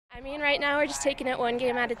I mean, right now we're just taking it one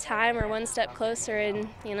game at a time. We're one step closer, and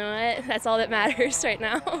you know what? That's all that matters right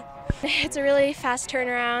now. It's a really fast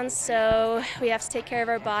turnaround, so we have to take care of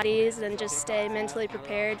our bodies and just stay mentally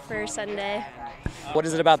prepared for Sunday. What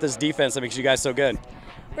is it about this defense that makes you guys so good?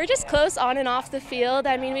 We're just close on and off the field.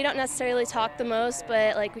 I mean, we don't necessarily talk the most,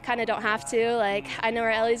 but like we kind of don't have to. Like I know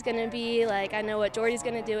where Ellie's going to be. Like I know what Jordy's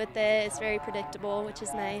going to do with it. It's very predictable, which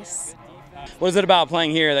is nice. What is it about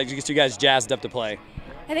playing here that gets you guys jazzed up to play?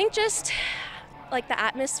 I think just like the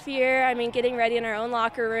atmosphere. I mean, getting ready in our own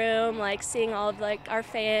locker room, like seeing all of like our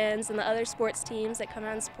fans and the other sports teams that come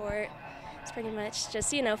out and support. It's pretty much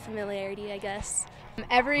just, you know, familiarity, I guess.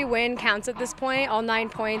 Every win counts at this point. All 9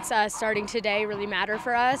 points starting today really matter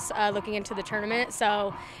for us looking into the tournament.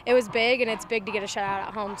 So it was big, and it's big to get a shutout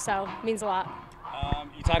at home, so it means a lot.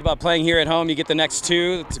 You talked about playing here at home. You get the next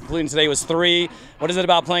 2, including today was 3. What is it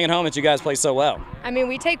about playing at home that you guys play so well? I mean,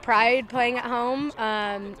 we take pride playing at home.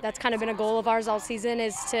 That's kind of been a goal of ours all season,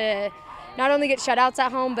 is to not only get shutouts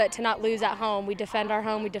at home, but to not lose at home. We defend our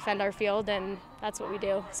home, we defend our field, and that's what we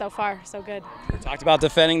do. So far, so good. We talked about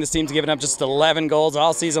defending. This team's given up just 11 goals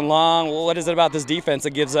all season long. What is it about this defense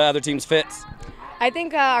that gives other teams fits? I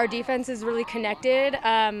think our defense is really connected.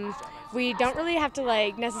 We don't really have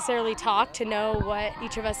to necessarily talk to know what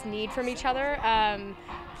each of us need from each other.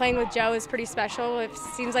 Playing with Joe is pretty special. It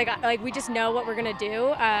seems like we just know what we're gonna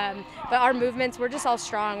do. But our movements, we're just all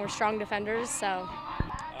strong. We're strong defenders.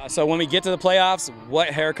 So when we get to the playoffs, what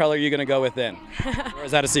hair color are you gonna go with then? Or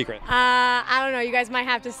is that a secret? I don't know. You guys might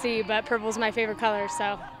have to see, but purple's my favorite color,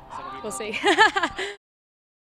 so we'll see.